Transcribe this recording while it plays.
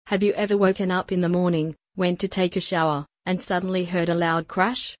Have you ever woken up in the morning, went to take a shower, and suddenly heard a loud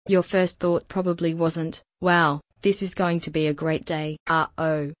crash? Your first thought probably wasn't, "Wow, this is going to be a great day."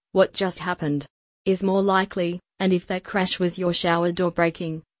 "Uh-oh, what just happened?" is more likely, and if that crash was your shower door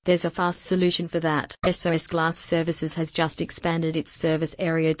breaking, there's a fast solution for that. SOS Glass Services has just expanded its service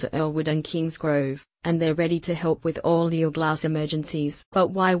area to Earlwood and Kingsgrove, and they're ready to help with all your glass emergencies. But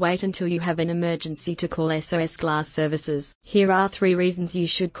why wait until you have an emergency to call SOS Glass Services? Here are 3 reasons you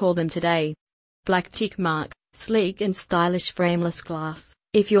should call them today. Black tick mark, sleek and stylish frameless glass.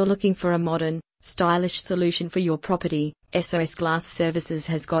 If you're looking for a modern, stylish solution for your property, SOS Glass Services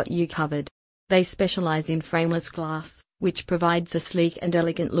has got you covered. They specialize in frameless glass, which provides a sleek and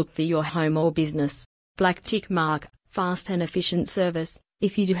elegant look for your home or business. Black tick mark, fast and efficient service.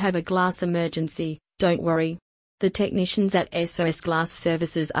 If you do have a glass emergency, don't worry. The technicians at SOS Glass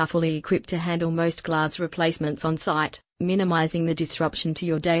Services are fully equipped to handle most glass replacements on site, minimizing the disruption to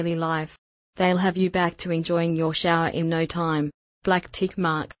your daily life. They'll have you back to enjoying your shower in no time. Black tick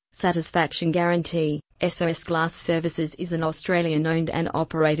mark, satisfaction guarantee. SOS Glass Services is an Australian-owned and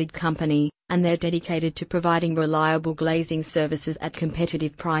operated company, and they're dedicated to providing reliable glazing services at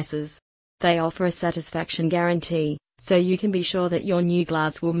competitive prices. They offer a satisfaction guarantee, so you can be sure that your new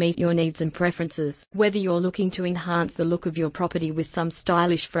glass will meet your needs and preferences. Whether you're looking to enhance the look of your property with some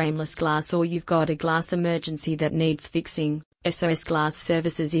stylish frameless glass or you've got a glass emergency that needs fixing, SOS Glass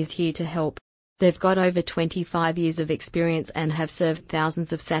Services is here to help. They've got over 25 years of experience and have served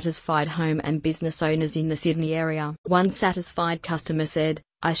thousands of satisfied home and business owners in the Sydney area. One satisfied customer said,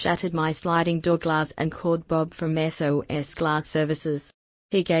 "I shattered my sliding door glass and called Bob from SOS Glass Services.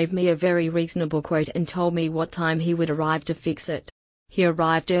 He gave me a very reasonable quote and told me what time he would arrive to fix it. He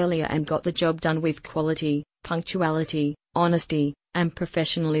arrived earlier and got the job done with quality, punctuality, honesty, and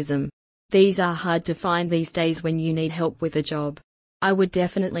professionalism. These are hard to find these days when you need help with a job. I would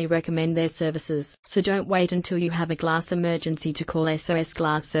definitely recommend their services. So don't wait until you have a glass emergency to call SOS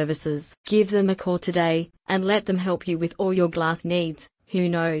Glass Services. Give them a call today, and let them help you with all your glass needs. Who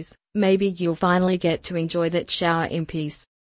knows, maybe you'll finally get to enjoy that shower in peace."